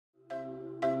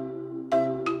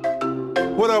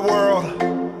What up, world?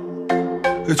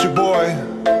 It's your boy,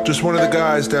 just one of the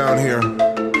guys down here.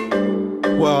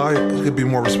 Well, I could be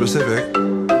more specific.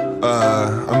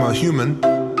 I'm a human,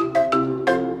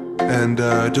 and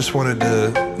just wanted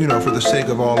to, you know, for the sake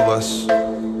of all of us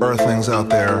Earthlings out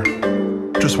there,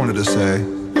 just wanted to say,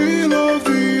 we love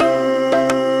the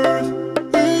Earth.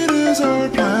 It is our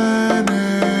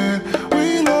planet.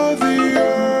 We love the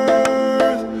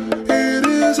Earth. It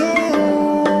is our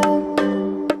home.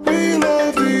 We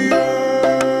love the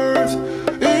Earth.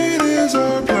 It is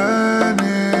our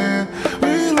planet.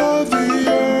 We love the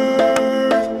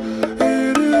Earth.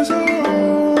 It is our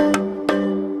home.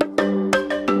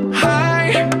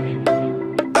 Hi,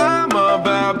 I'm a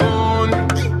baboon.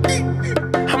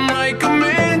 I'm like a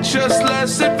man, just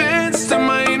less advanced, and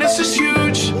my anus is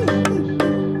huge.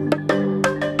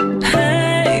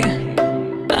 Hey,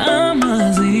 I'm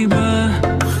a zebra.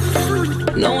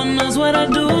 No one knows what I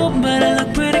do, but I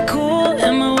look pretty cool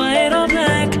in my white or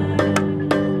black.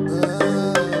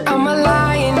 I'm a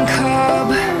lion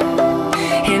cub,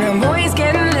 and I'm always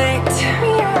getting licked.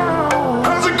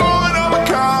 How's it going? I'm a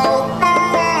cow.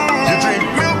 You drink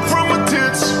milk from my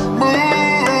tits.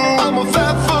 I'm a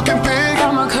fat fucking pig.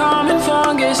 I'm a common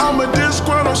fungus. I'm a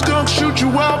disgruntled skunk, shoot you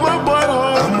out my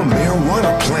butthole. I'm a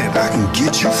marijuana plant, I can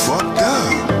get you fucked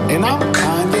up. And I'm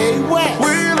Kanye West.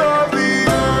 We love the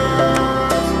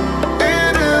Earth.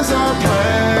 It is our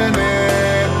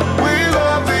planet. We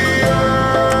love the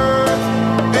Earth.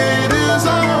 It is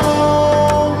our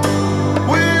home.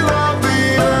 We love the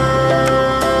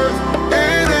Earth.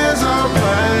 It is our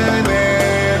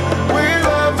planet. We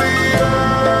love the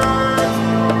Earth.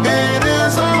 It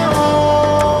is our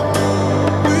home.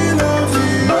 We love the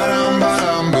Earth. Ba-dum,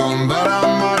 ba-dum, boom, ba-dum,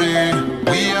 ba-dee.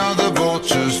 We are the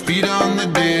vultures, feed on the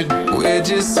dead. We're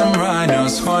just some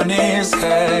rhinos, funny as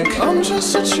heck. I'm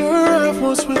just a giraffe,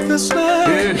 what's with the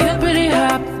snake? Hippity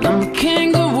hop, I'm a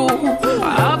kangaroo.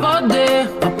 I hop all day,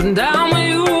 up and down with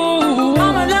you.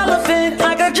 I'm an elephant,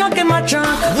 I got junk in my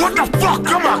trunk. What the fuck?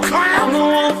 I'm a I'm clown. a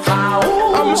wolf,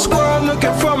 I'm a squirrel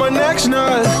looking for my next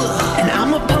nut. and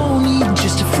I'm a pony,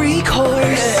 just a freak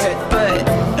horse. But,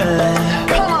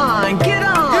 come on, get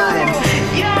on.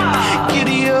 Yeah,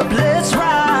 giddy up, let's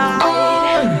ride.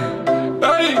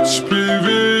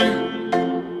 HPV,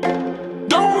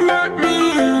 don't let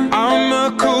me in. I'm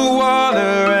a koala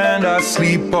and I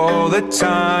sleep all the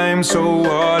time, so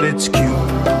what? It's cute.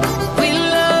 We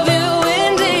love you,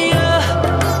 India.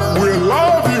 We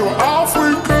love you,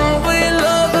 Africa. We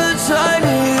love the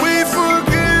Chinese. We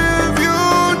forgive you,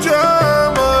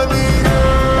 Germany.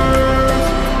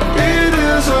 It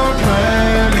is our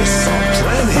planet.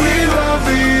 We love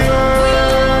the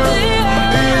Earth.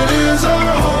 It is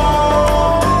our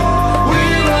home. We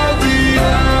love the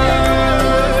Earth.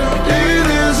 It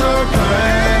is our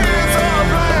planet.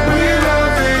 We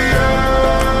love the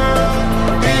Earth.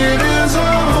 It is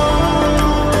our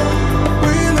home.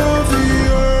 We love the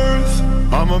Earth.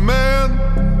 I'm a man.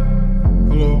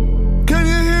 Hello. Can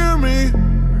you hear me?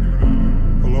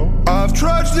 Hello. I've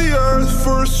trudged the earth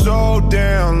for so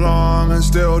damn long and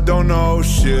still don't know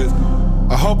shit.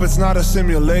 I hope it's not a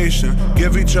simulation.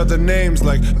 Give each other names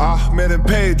like Ahmed and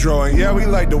Pedro. And yeah, we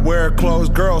like to wear clothes.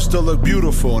 Girls still look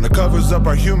beautiful, and it covers up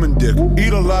our human dick.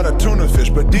 Eat a lot of tuna fish,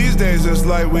 but these days it's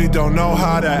like we don't know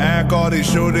how to act. All these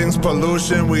shootings,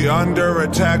 pollution, we under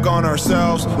attack on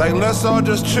ourselves. Like, let's all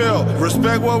just chill,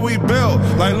 respect what we built.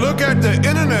 Like, look at the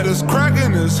internet, it's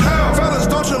cracking as hell. Fellas,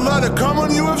 don't you let it come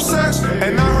when you have sex?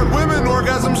 And I heard women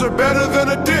orgasms are better than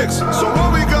a dick's. So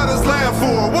what we gotta land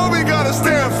for? What we gotta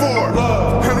stand for? Love.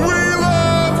 And we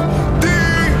love the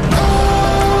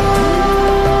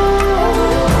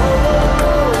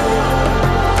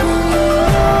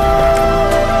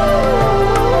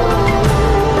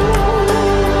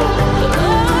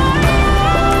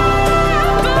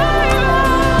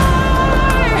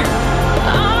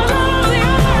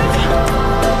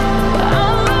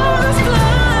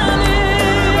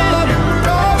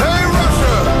Hey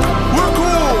Russia, we're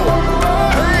cool.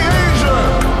 Hey Asia,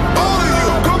 all of you,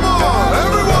 come on,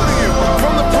 every one of you,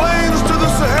 from the plains to the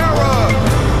Sahara.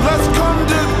 Let's come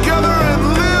together and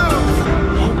live.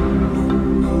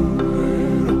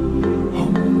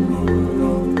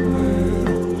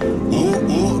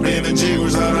 Vienen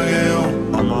chicos a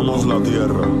Amamos la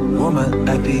tierra. Woman,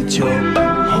 I beat you.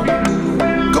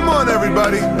 Come on,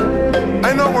 everybody.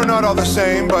 I know we're not all the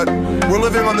same, but we're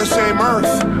living on the same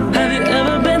Earth. Have you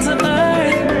ever been to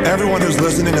Earth? Everyone who's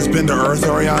listening has been to Earth,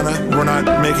 Ariana. We're not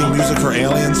making music for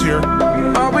aliens here.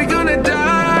 Are we gonna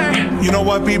die? You know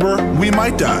what, Bieber? We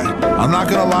might die. I'm not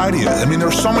gonna lie to you. I mean,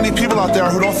 there's so many people out there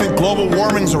who don't think global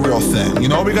warming's a real thing. You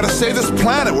know, we gotta save this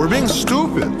planet. We're being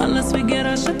stupid. Unless we get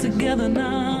our shit together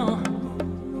now.